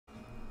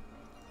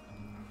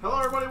Hello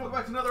everybody, welcome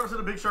back to another episode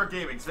of Big Shark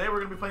Gaming. Today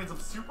we're going to be playing some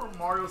Super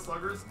Mario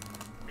Sluggers.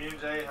 Me and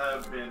Jay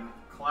have been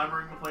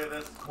clamoring to play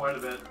this quite a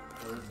bit.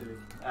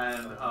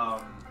 And,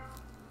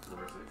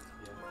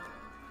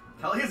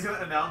 Kelly is going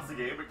to announce the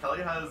game, but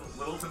Kelly has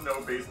little to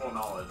no baseball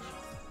knowledge.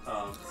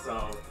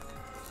 So,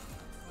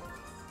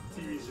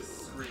 TV's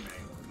just screaming.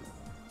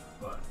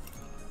 But...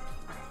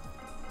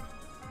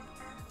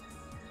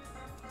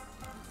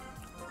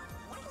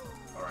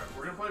 Alright,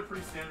 we're going to play a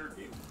pretty standard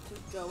game.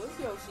 Joe is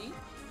Yoshi.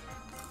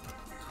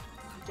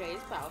 Jay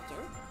is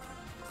Bowser.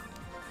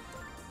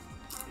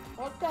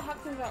 What the heck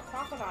is that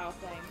crocodile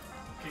thing?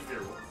 King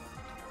Beowulf.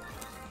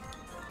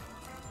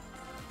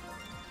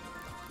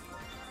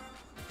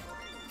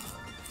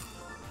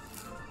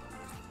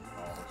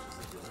 Oh, it's just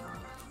like this one.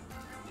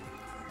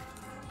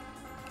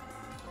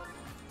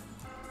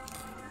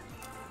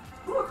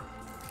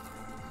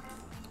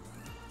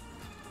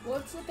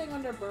 What's the thing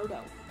under Birdo?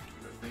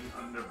 The thing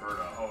under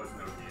Birdo. Oh, it's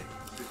Noki.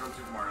 She's from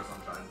Super Mario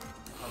Sunshine.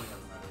 Probably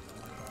doesn't matter.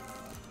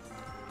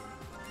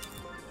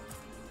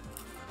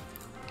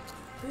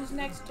 Who's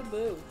next to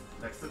Boo?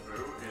 Next to Boo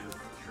is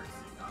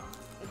Trixie.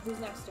 And who's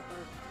next to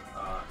her?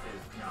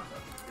 Is Pianta.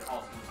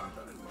 Also from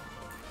Sunshine as well.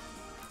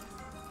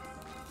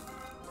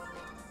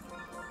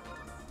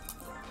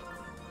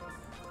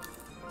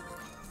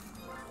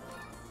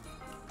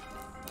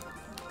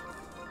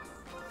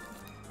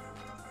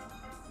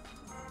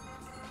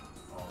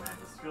 Oh man,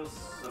 this feels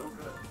so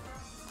good.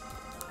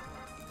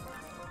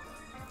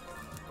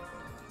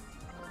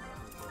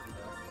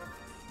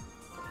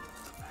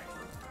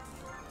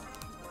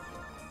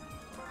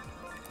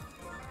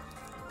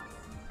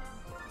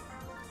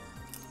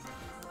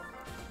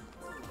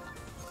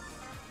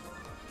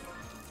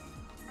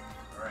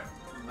 Alright,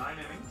 9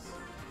 innings.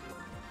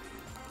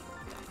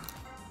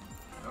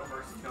 No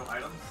mercy, no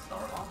items,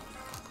 start off.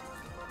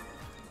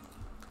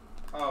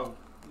 Oh,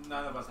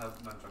 none of us have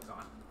nunchucks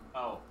on.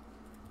 Oh.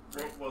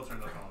 We'll turn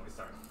those on when we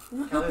start.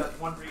 Kelly, that's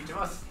one for each of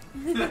us.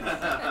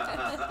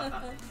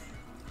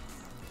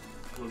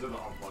 We'll do the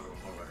unpluggable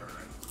mode like her,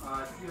 right?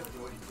 I think you have to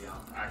go into the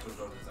Actual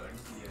building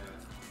settings. Yeah.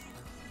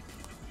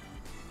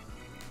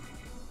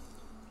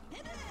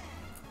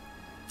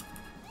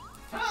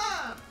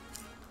 Ah!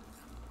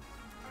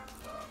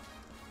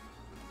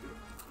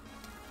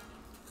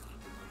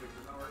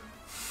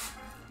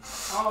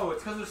 Oh,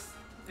 it's because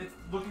it's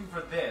looking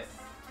for this.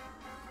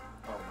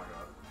 Oh my god.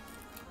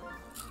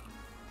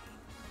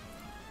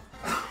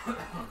 I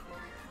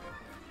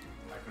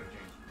could have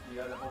changed. You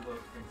gotta hold the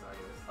thing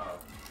sideways. Oh.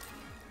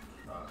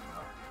 No.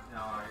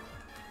 No,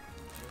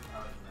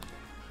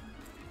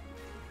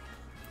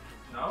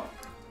 no?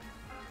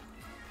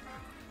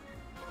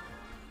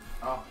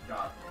 Oh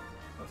god.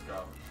 Let's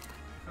go.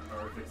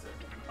 Or we fix it.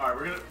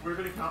 Alright, we're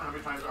gonna count how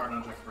many times our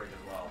nunchucks break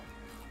as well.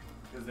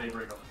 Because they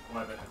break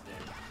quite a bit in this game.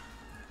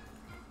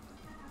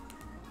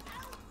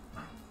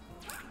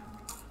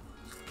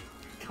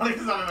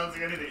 Kelly's not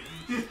announcing anything.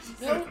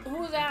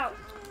 Who's out?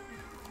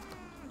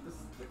 This is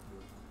the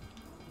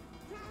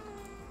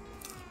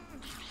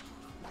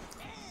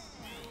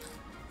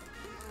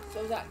So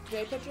is that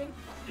Jay pitching?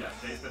 Yes,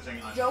 Jay's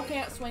pitching. Joe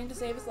can't swing to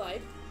save his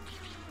life.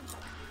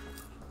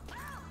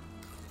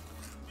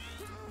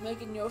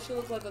 Making Yoshi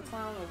look like a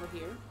clown over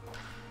here.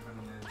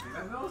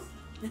 That was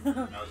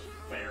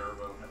fair,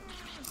 but...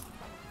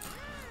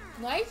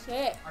 Nice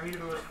hit. I mean, if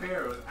it was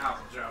fair, it was out,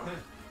 Joe.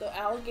 The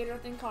alligator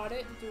thing caught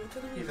it and threw it to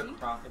the He's a Luigi.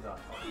 crocodile.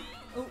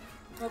 Ooh,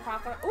 no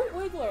crocodile. Ooh,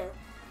 Wiggler.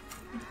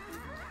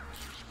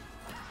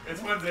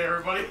 It's Wednesday,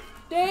 everybody.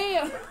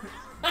 Damn.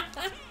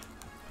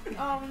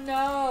 Oh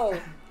no.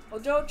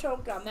 Well, Joe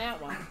choked on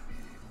that one.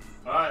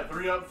 Alright,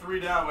 3 up, 3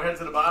 down. We're heading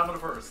to the bottom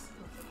of the first.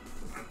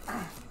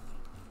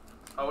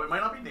 Oh, it might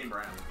not be name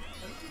brand.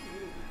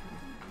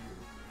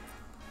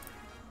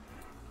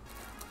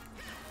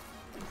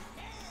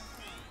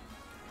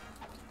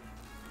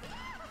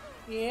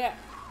 Yeah.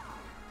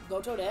 Go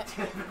Toadette.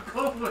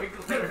 Oh my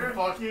god,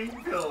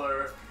 fucking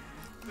pillar.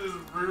 Just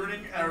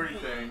ruining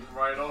everything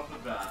right off the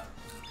bat.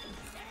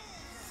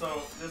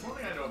 So, there's one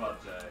thing I know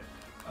about Jay.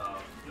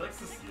 He likes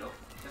to steal.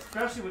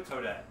 Especially with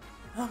Toadette.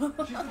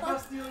 She's the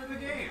best stealer in the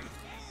game.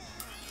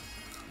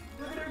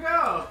 Look at her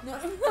go.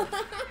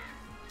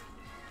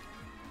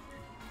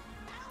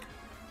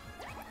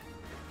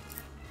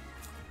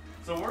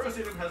 So, Wario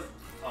Stadium has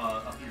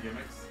a few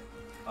gimmicks.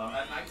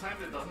 At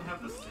nighttime, it doesn't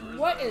have the sewers.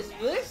 What there. is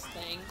this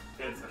thing?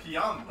 It's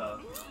Pianta.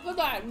 Look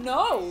at that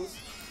nose.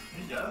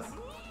 Yes.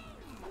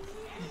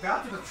 He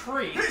got to the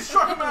tree. He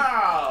struck him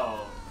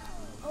out!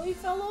 Oh, he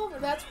fell over.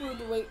 That's rude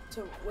to wait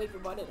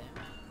your butt at him.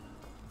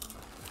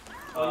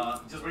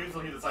 Just wait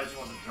until he decides he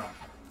wants to jump.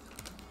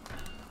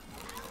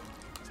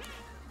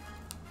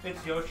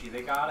 It's Yoshi.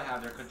 They gotta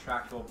have their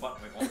contractual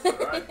butt wiggle.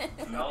 Alright.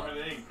 No,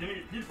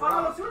 Pete Oh,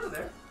 forgot. the sewers are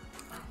there.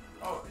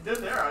 Oh, it did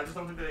there. I just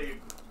don't think they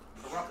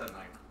erupt that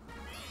night.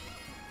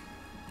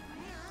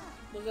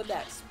 Look at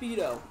that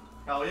Speedo.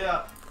 Hell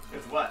yeah.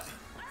 It's wet.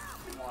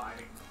 Why?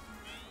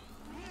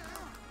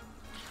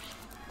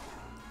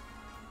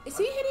 Is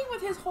he hitting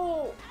with his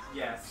whole...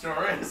 Yes.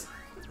 Sure is.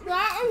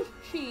 That is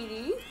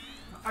cheaty.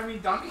 I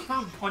mean, Donkey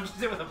Kong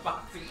punches it with a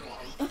boxing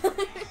glove.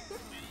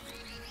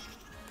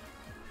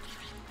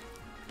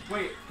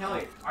 Wait,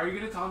 Kelly, are you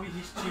gonna tell me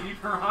he's cheating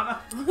Piranha?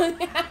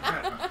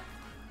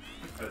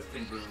 Because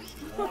King Boo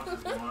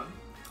launches one.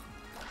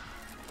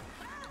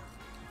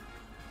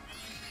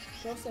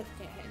 Joseph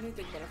can't hit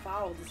anything but a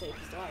foul to save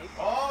his life.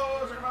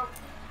 Oh, check him out.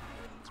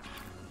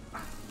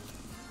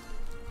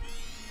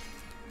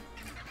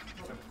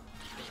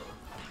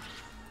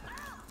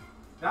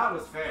 That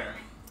was fair.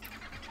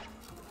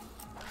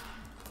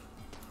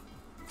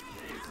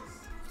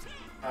 Jesus.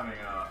 Having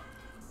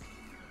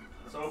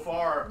so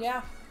far,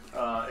 Yeah.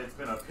 it's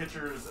been a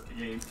pitcher's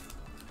game.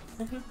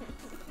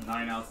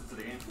 9 outs into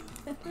the game.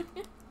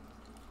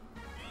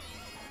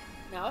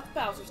 Now it's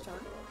Bowser's turn.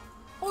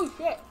 Oh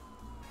shit.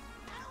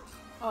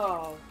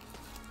 Oh.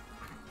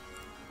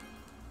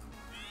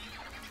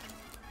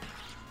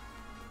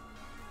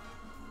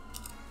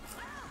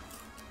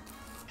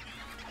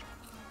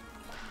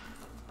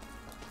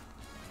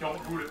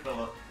 Don't boot it,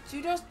 fella. So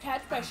you just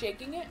catch by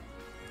shaking it?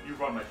 You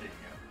run by shaking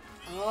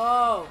it.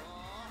 Oh.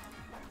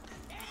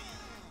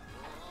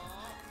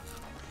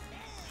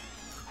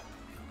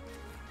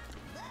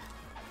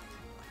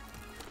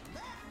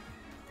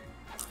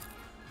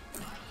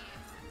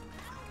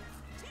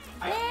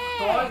 I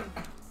thought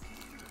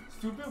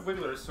Stupid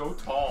Wiggler is so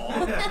tall.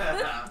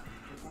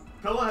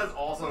 Pilla has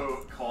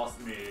also cost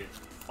me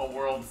a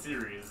World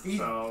Series, He's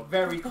so...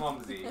 very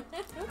clumsy.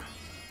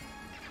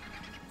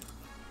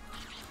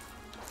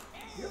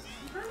 Yep,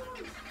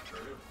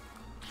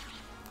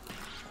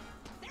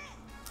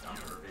 down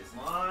to her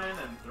baseline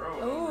and throw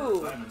it over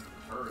Ooh. Simon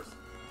first.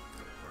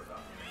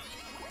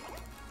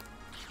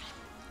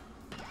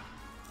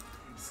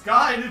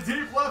 Sky to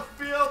deep left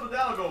field, but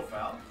that'll go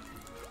foul.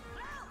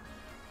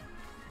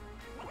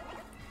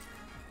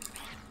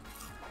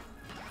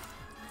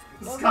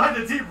 Sky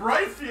to deep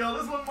right field.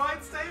 This one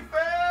might stay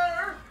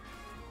fair.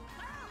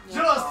 Yeah.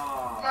 Just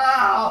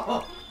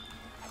foul.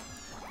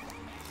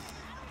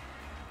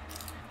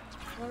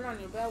 Put it on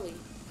your belly.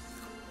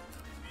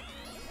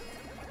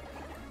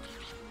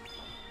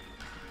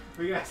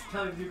 For you guys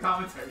telling do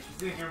commentary, she's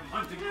sitting here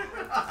munching.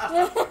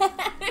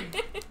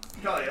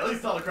 Kelly, at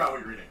least tell the crowd what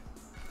you're reading.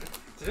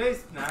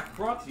 Today's snack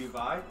brought to you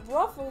by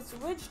Ruffles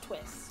Ridge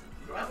Twist.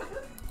 Do I have it?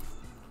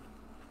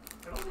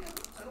 I don't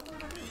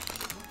think I do.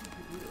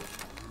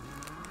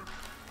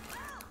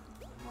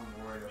 Come on,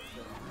 Wario.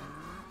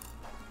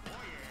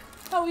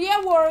 Oh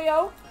yeah,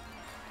 Wario.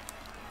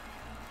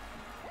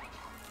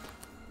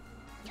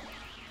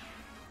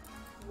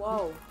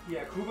 Whoa.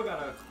 Yeah, Koopa got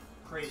a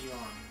crazy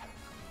arm.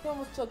 He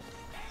almost took.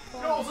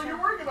 No, so you're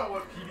worrying about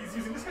what PD's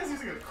using. This guy's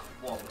using a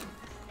club.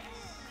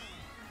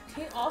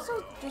 He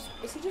also just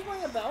is he just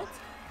wearing a belt?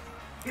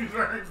 He's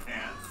wearing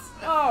pants.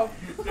 Oh.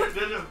 they're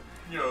just,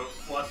 you know,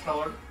 flesh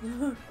color.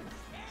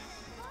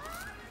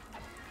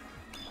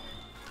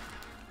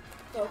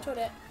 Go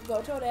Toadette.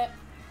 Go Toadette.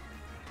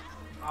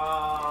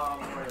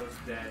 Wario's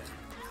dead.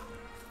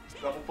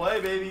 Double play,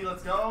 baby.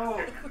 Let's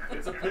go.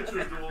 It's a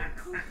pitcher's duel.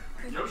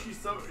 Yoshi's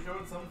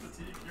showing some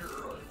fatigue here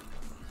early.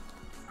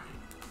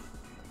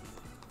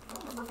 I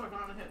don't remember if I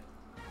got a hit.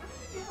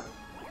 Yeah.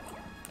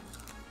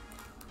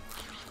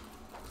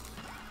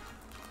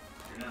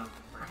 Here now.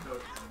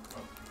 Coach.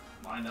 Oh,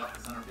 lined up to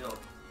center field.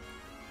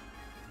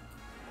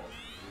 Well,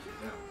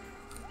 down.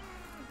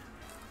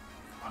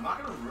 I'm not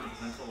going to ruin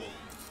potential no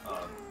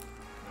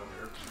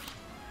hitter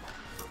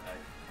for Peg.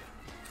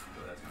 So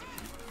that's going to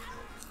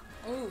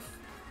be. Oof.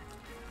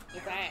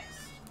 You're fast.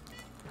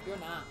 You're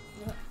not.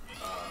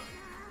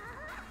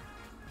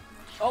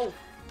 Oh.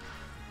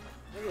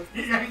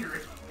 He's angry.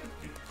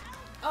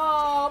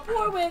 Oh,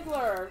 poor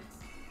Wiggler.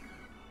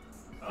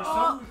 For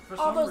All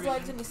some those reason,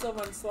 legs and he still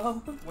runs slow.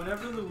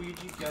 whenever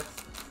Luigi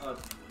gets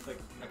like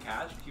a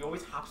catch, he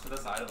always hops to the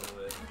side a little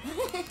bit.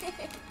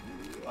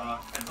 And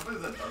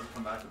sometimes that does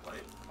come back to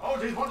bite. Oh,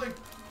 Jay's punching!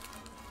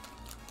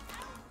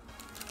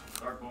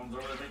 Dark Bones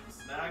over to make the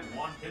snag.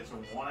 One pitch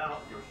and one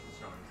out. Yoshi's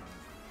showing some.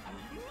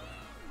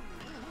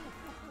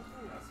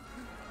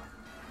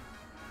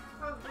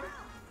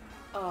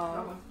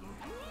 Oh.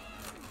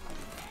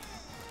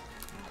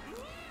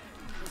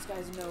 This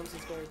guy's nose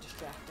is very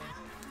distracting.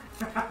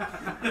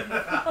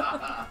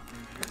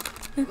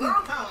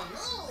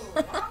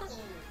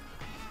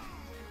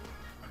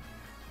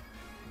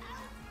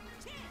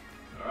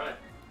 Alright,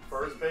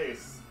 first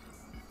base.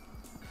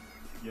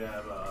 You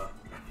have Wow.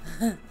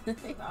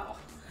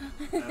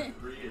 F3, a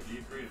G3, a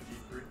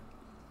G3.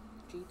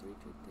 G3.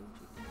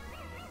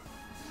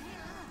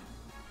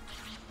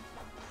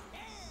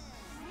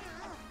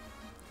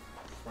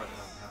 Right, that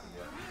hasn't happened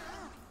yet.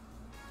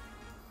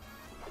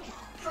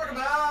 Struck him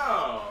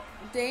out!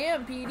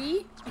 Damn,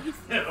 Petey.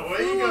 Yeah, away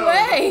Flew you go!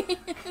 away.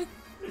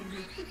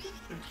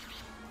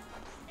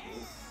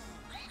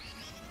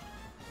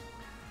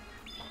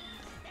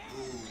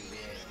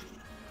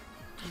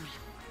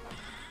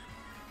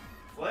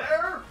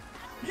 Flair?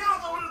 He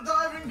also with a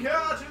diving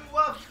catch in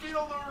left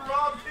field to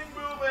rob King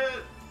Boo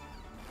it!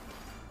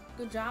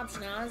 Good job,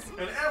 Schnaz.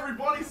 And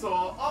everybody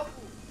saw up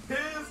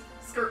his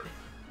skirt.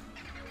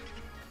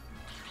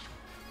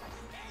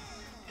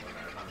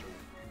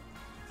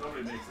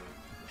 Somebody makes a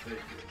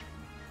mistake here.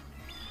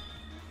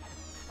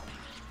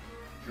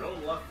 Drill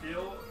left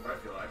field, right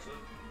field actually.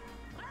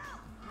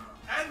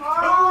 And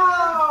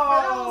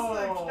Oh!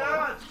 fails the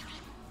catch!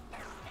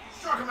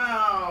 Struck him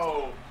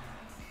out!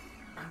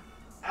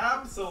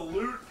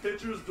 Absolute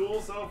pitcher's duel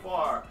so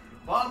far.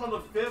 Bottom of the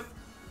fifth,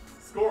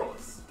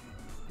 scoreless.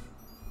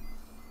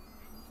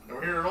 And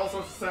we're hearing all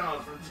sorts of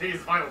sounds from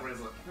Jay's vinyl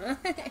bracelet. That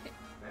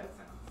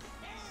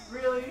sounds.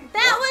 Really?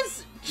 That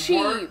was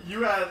cheap.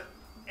 You had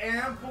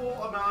ample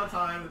amount of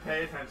time to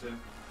pay attention.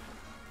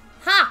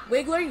 Ha!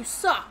 Wiggler, you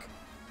suck.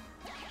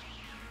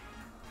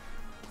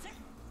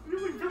 You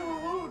leave him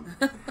alone.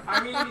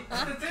 I mean,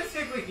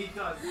 statistically, he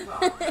does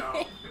suck.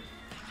 So.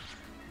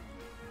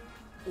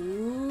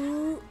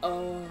 Ooh,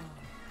 oh.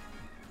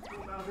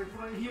 Now they're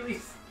playing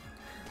Heelys.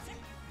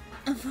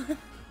 Well, it's got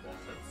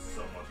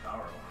so much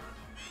power on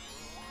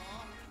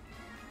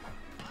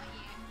it.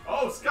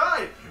 Oh,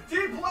 Sky!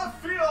 Deep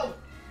left field!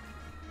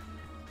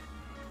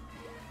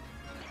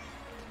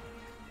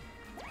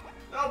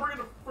 Now bringing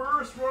the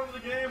first run of the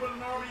game with an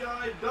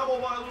RBI double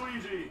by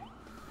Luigi.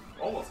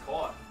 Almost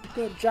caught.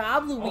 Good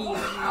job, Luigi.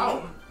 Almost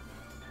out.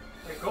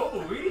 Hey, go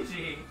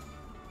Luigi.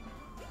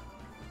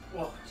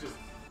 Well, just...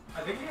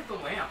 I think he hit the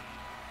lamp.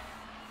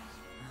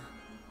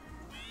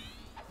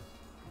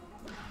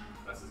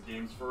 That's his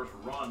game's first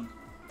run.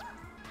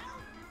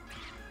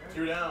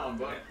 2 down,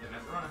 but Yeah,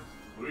 that's running.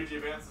 Luigi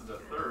advances to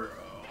third.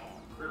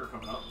 Critter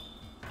coming up.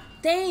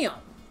 Damn.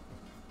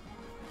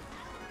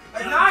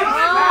 And Nice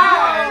catch!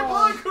 catch!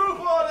 By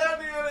Koopa to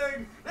end the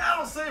inning!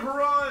 That'll save a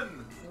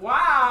run!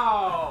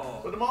 Wow!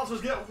 But the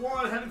Monsters get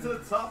one, heading to the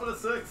top of the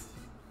sixth.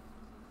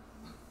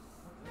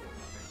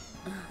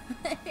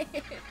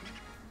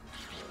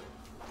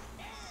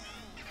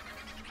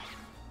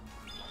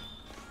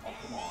 Oh,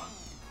 come on.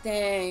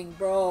 Dang,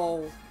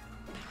 bro.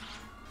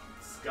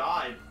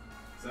 Sky.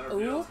 Center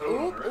field. Oop, Toad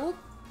on oop, her. oop.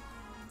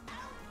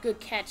 Good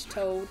catch,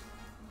 Toad.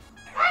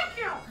 Thank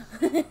you!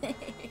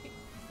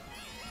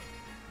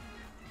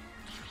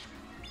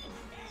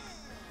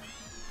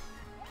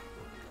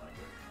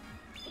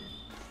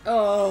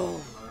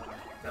 Oh.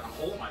 Got a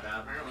hole in my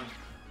bat, apparently.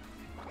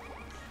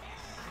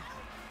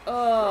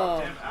 Oh.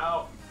 Dropped him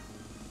out.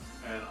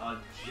 And a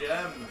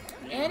gem.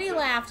 And he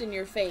laughed in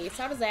your face.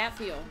 How does that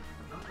feel?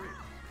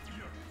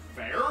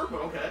 Fair,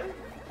 but okay.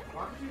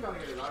 Why did you gotta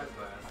get his eyes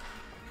glass?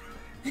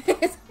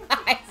 His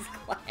eyes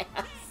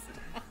glass.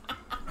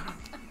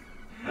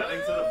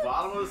 Heading to the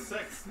bottom of the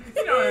sixth.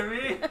 You know what I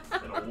mean?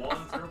 In a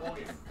 1-0 ball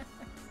game.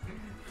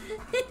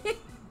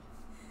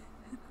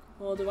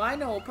 Well, do I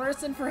know a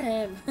person for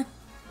him?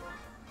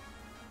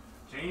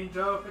 Change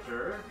of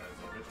pitcher.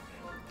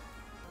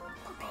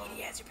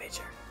 Petey has your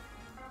picture.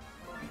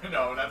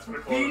 No, that's for the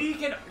closer. Petey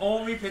can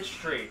only pitch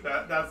straight.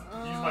 That's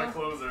use my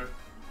closer.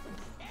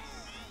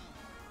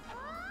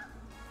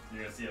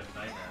 You're gonna see a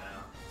nightmare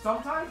now.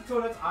 Sometimes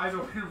Toadette's eyes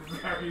open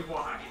very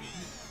wide.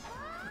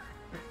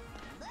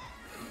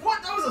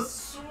 What? That was a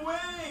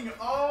swing!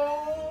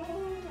 Oh,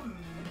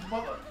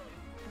 mother.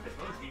 I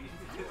suppose he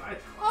needs his eyes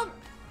Oh,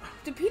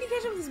 did Petey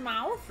catch him with his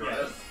mouth?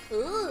 Yes.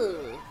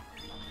 Ooh.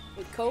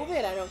 With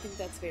COVID, I don't think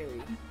that's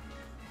very.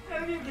 Yeah,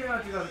 the game came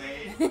out in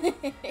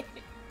 2008.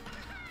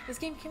 This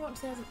game came out in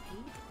 2008?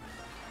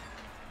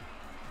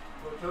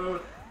 Go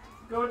Toad!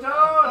 Go Toad!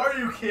 Are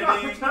you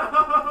kidding? Go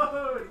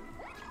Toad!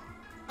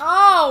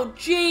 Oh,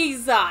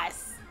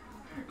 Jesus!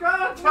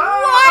 Go Toad!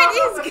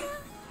 What is...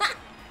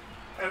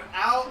 An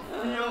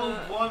outfield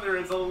blunder.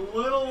 It's a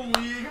little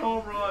league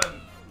home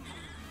run.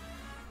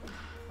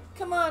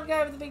 Come on,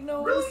 guy with the big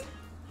nose. Really?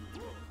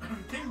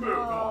 King Boo, come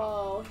on.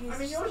 Oh, I mean,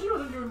 he's... Yoshi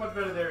wasn't doing much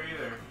better there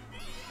either.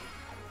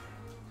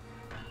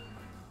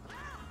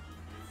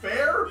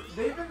 Fair?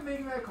 They've been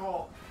making that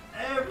call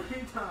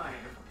every time.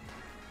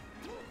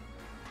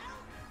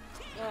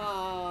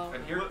 Oh.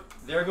 And here,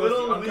 there goes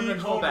Little the league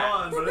unconventional home bat.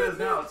 run, but it is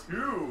now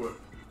 2.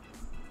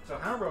 So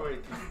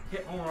Hamburg can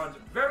hit home runs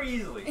very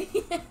easily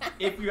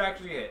if you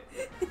actually hit.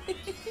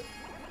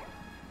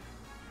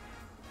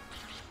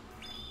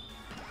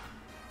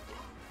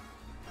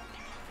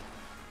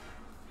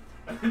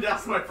 And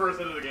that's my first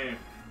hit of the game.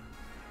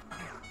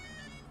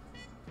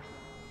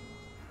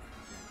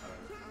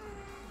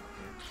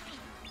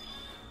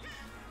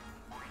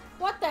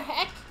 What the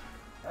heck?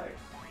 Hey.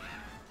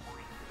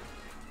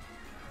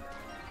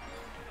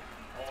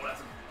 Oh,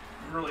 that's a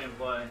brilliant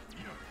play.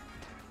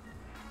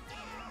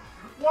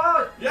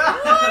 What? Yeah!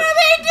 What are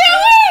they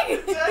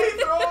doing? Jay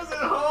throws it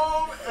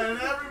home, and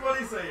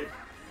everybody's safe.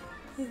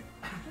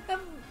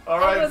 All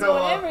Alright, going Phil,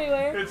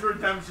 everywhere. it's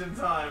redemption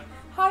time.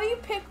 How do you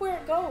pick where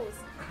it goes?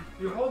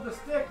 You hold the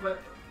stick,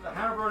 but the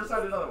Hamburg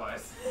decided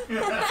otherwise.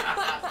 It's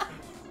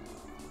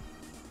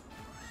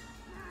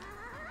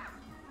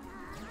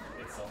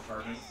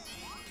self-charging.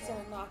 It's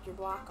gonna knock your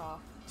block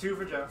off. 2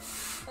 for Joe.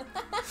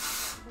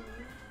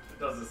 It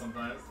does this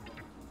sometimes.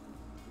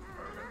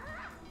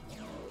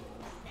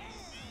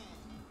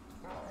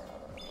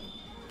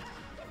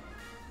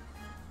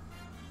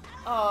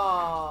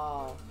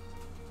 Oh.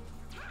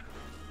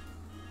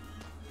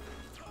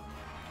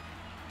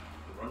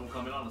 The run will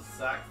come in on a a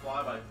sack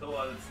fly by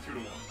Pillow, and it's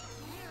 2-1.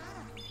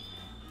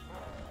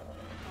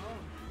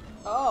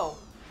 Oh.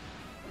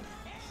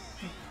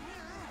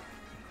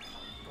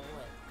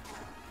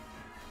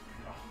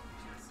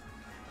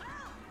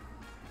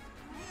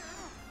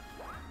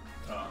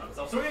 I'm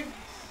self-swinging.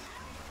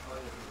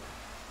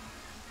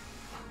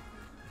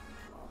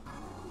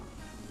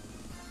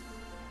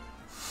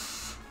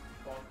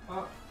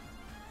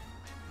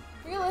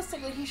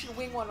 Realistically, he should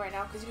wing one right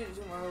now because you didn't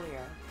do him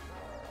earlier.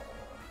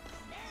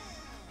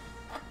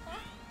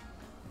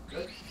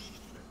 Good.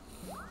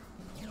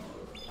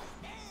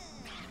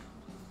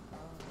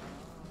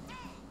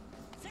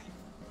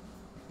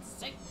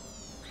 Sick.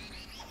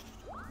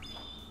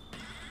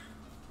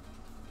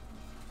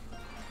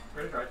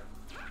 Ready, try.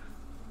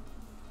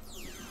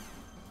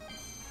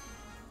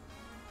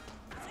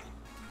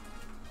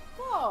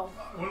 Whoa.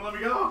 Wouldn't let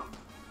me go.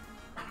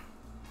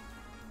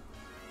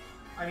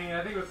 I mean,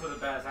 I think it was for the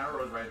best.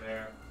 Arrow's right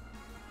there.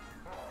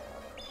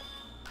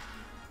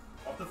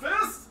 Off the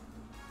fist.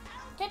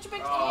 Catch a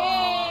bitch. Aw.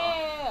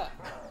 Yeah.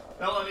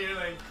 Don't let me do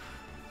anything.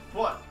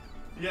 What?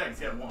 The eggs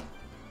get 1.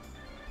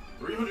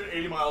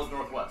 380 miles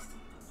northwest.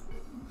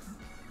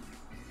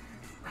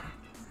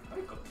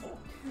 Very cool.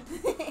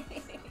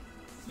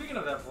 Speaking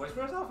of that voice,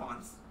 where's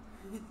Alphonse?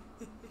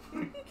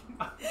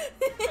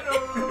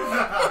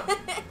 Hello.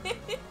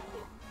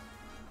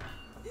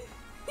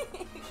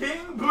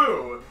 King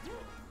Boo.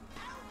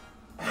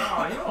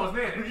 Oh, you almost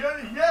made it.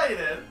 Yeah, you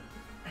did.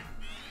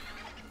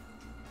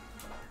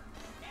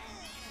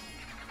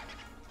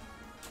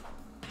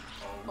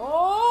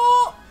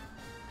 Oh.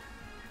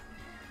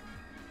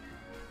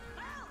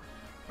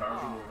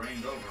 Powers will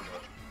range over,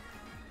 but.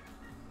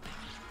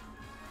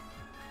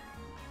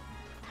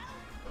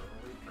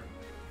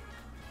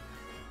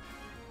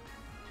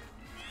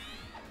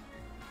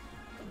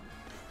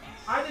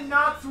 I did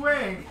not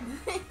swing.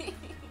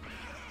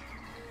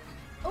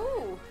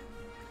 Ooh.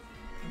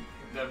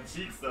 Them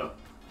cheeks, though.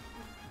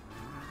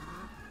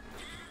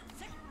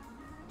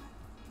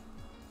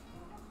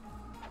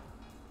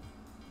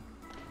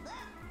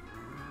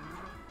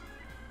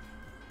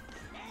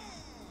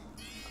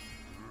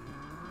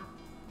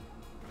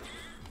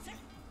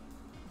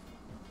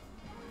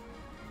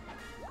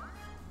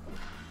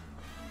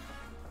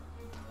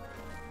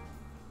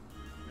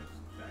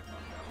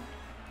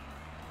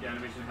 The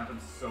animation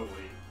happens so late.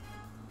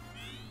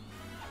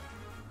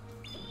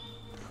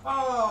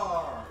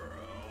 Oh.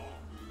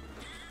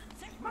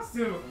 Must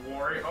do with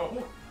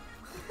Wario.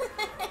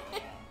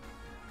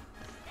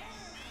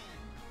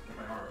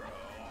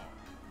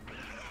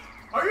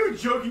 Are you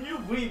joking? You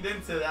leaned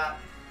into that.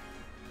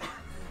 You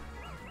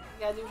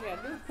gotta do what you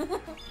gotta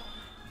do.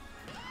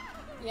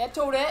 Yeah,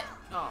 told it.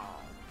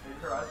 Oh.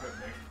 Maybe her eyes got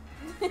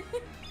big.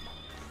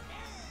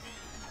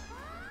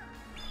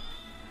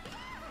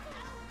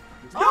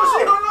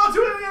 Yoshi hung on to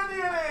it in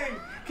the inning!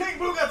 King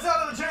Boo gets out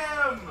of the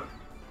jam!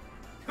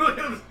 Look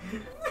at him.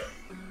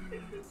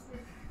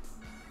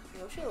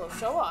 Yoshi, a little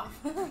show off.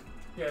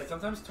 Yeah,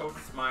 sometimes Toad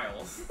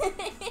smiles.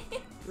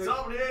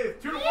 Top of the 8th,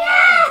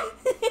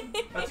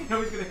 2-1! That's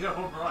how he's gonna hit a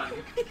home run. I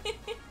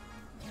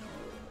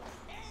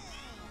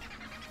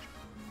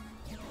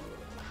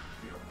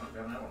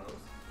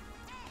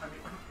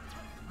mean,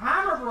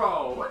 Hammer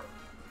Bro! What?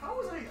 How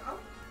was I? I'm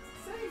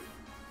safe.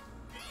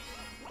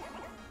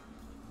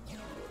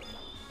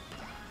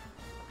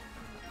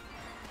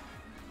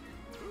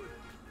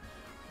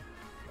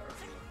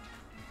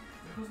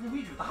 There goes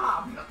Luigi with the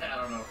hop. I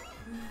don't know.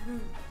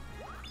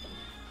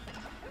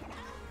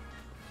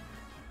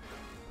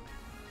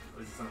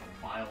 This is something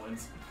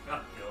violent.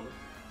 Not killed.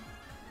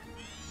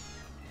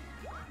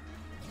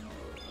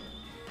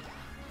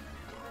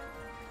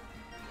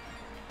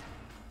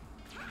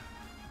 Trying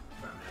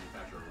to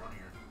manufacture a run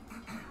here.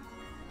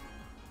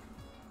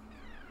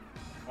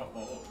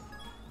 Oh.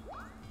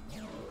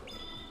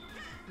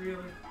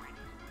 Really?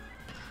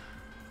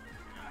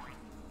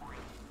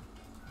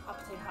 Hot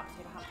potato, hot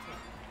potato, hot potato.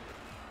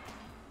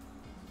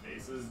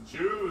 Bases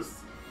juice.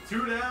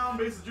 2 down.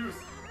 Bases juice.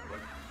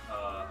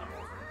 I'm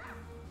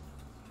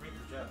Drink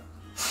the jet.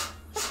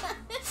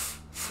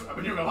 I've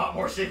been doing a lot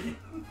more shaking.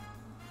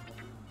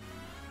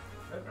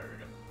 Very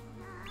good.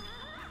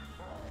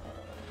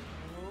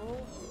 Oh,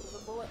 there's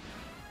a bullet.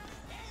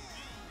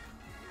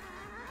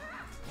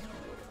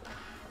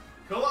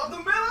 Go up the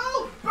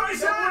middle!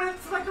 Base Someone it!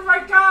 it's like the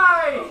right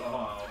guy!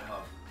 Oh,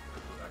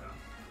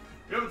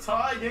 you have a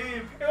tie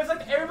game. It was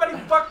like everybody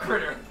but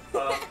Critter.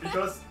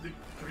 Because the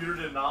computer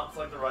did not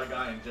select the right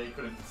guy and Jay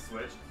couldn't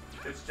switch,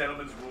 its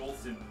gentleman's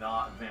rules did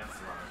not advance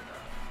the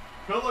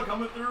runner. Pilla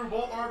coming through,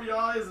 both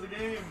RBIs of the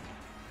game.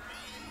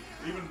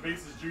 Even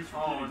bases juice for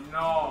Oh Kitty.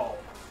 no.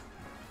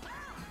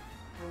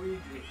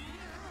 Luigi.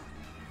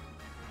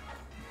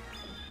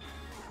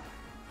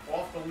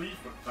 Off the leaf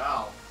but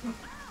foul.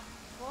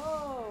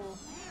 Whoa.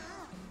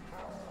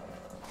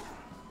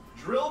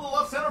 Drill the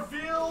left center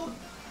field.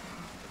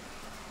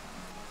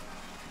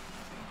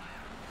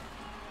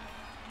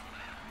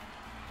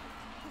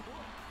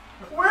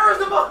 Where is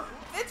the ball?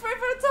 It's right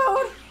for the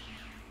toad.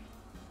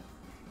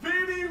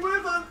 Beanie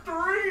with a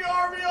 3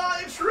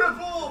 RBI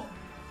triple.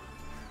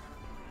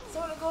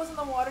 in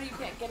the water, you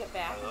can't get it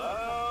back.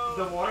 Hello?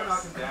 The water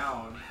knocked him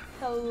down.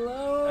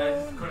 Hello. I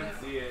just couldn't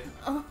see it.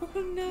 Oh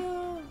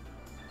no.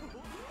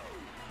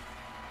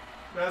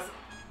 That's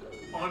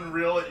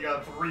unreal that you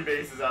got 3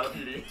 bases out of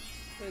PD. It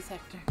was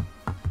Hector.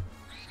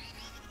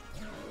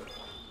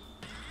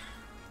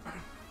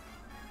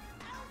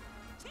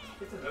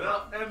 And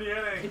out, end the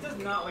inning. It does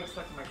not like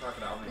stuck in my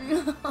crocodile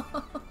name.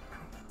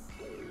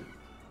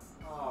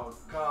 Oh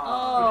god.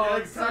 Oh, The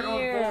Eggs tackle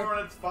dear. 4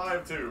 and it's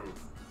 5-2.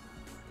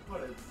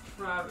 What a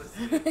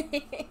travesty.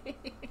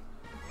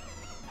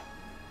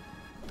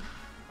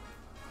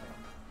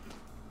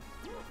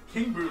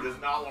 King Boo does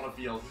not want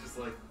to field. He's just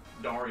like,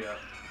 Daria.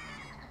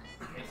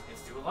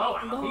 It's too low.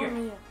 I'm up here.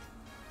 Gloria.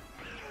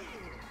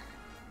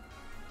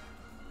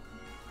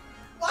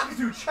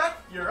 Lakitu, check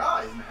your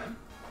eyes, man.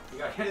 You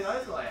gotta get his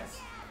eyes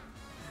glass.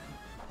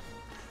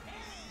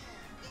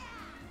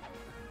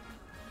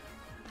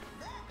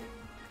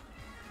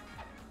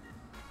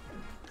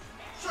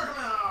 Check him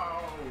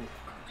out!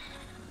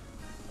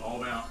 Oh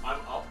man, I'm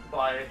up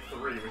by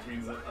 3, which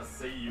means a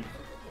save.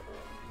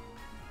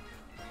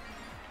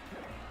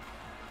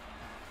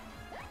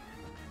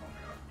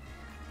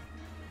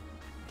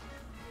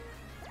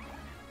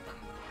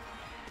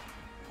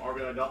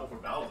 RBI double for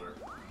Bowser.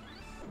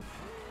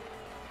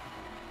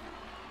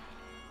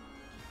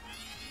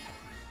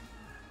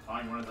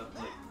 Tying runs at the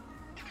plate.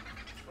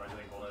 Surprised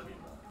they called that a beat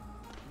ball.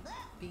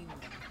 Beam.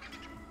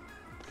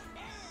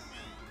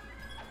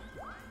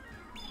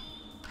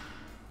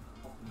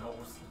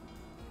 Nose.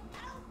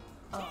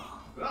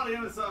 Oh. But on the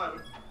other side,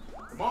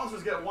 the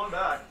Monsters get 1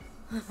 back.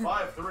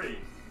 5-3.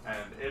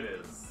 And it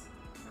is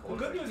The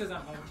good news is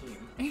I'm home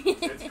team.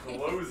 It's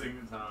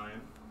closing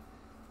time.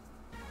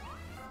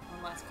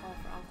 One last call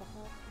for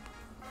alcohol.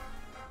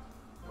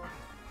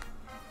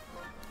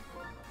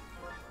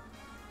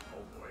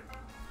 Oh boy.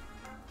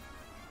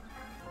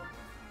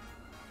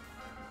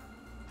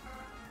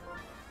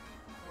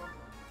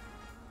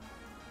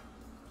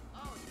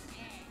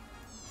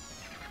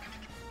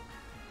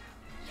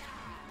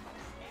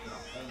 No,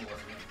 only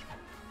was me.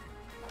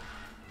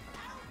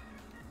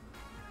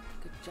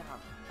 Good job,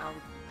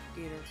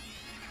 alligator.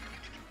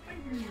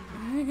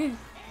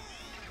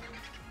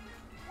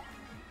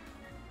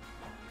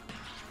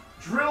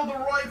 Drill the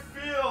right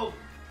field!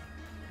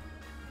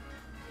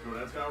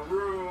 Jordan's got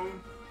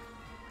room.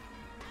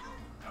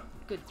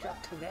 Good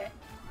job to that.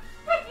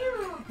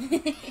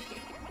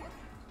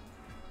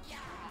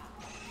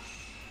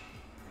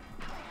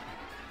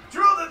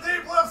 Drill the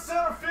deep left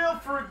center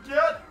field,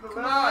 forget the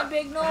Come bat. on,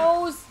 big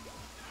nose.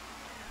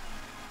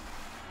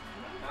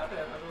 Not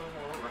bad, I'm a little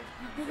more over.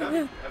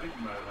 Yeah, I think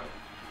you might have.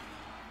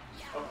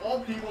 Of all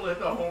people to hit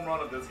the home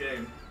run of this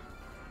game,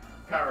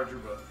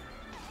 Paratroopa.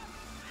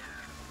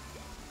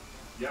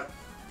 Yep.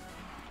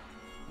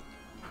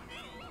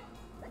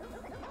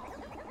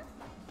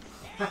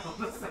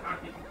 The sound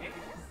he makes.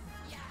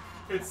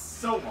 It's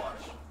so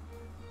much.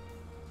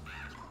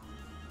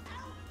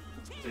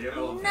 So you get a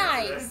little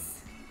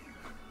Nice.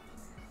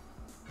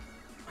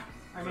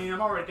 I mean,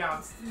 I'm already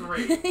down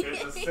 3.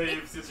 It's a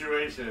save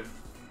situation.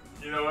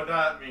 You know what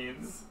that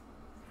means.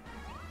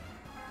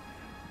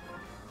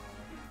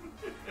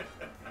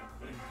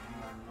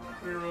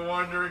 We were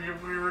wondering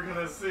if we were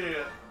gonna see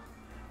it.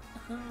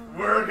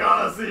 We're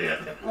gonna see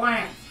it!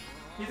 Blank!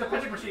 He's a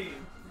pitching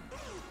machine.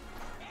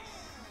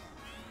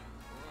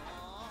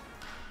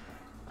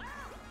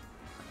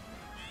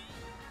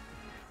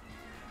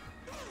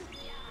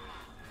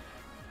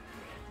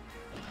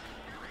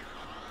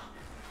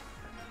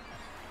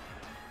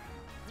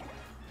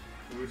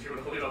 Wish you would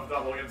have lead off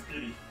double against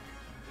Petey.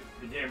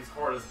 The game's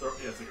hardest thrower.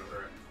 Yes, it goes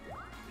right.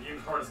 The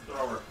game's hardest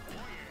thrower.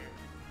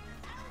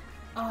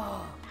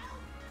 Oh.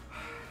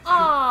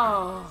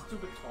 Oh.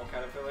 Stupid tall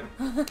caterpillar.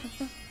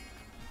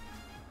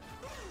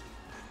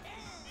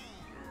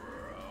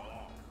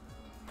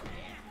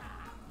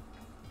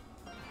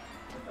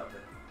 What's up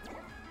there?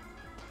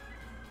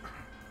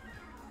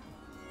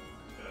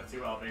 Yeah,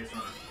 2 out base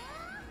runner.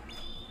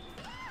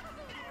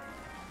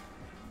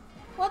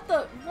 What the?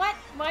 What?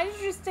 Why did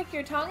you stick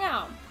your tongue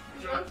out?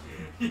 He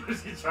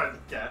tried to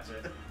catch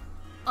it.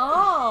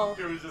 Oh.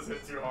 It was just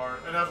hit too hard.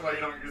 And that's why you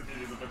don't use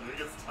Petey as a pitcher. He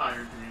gets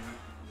tired doing it.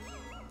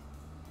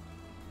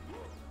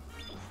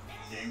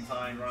 Game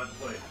time, run at the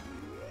plate.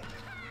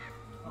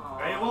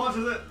 And he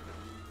launches it.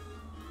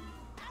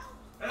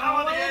 And Oh, out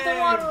of why the did the game.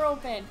 water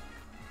open?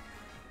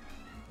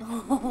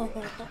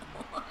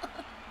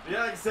 The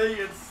Eggs say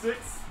it's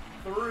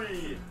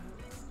 6-3.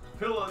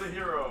 Pilla the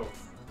hero.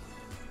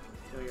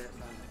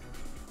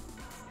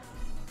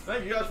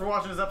 Thank you guys for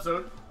watching this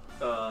episode.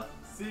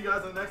 See you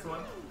guys in the next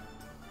one.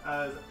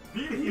 As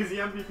Petey is the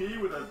MVP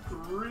with a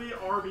 3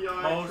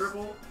 RBI Most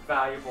triple.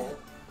 valuable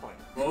point.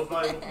 Most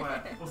valuable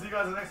plan. We'll see you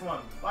guys in the next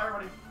one. Bye,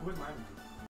 everybody. Who's my MVP?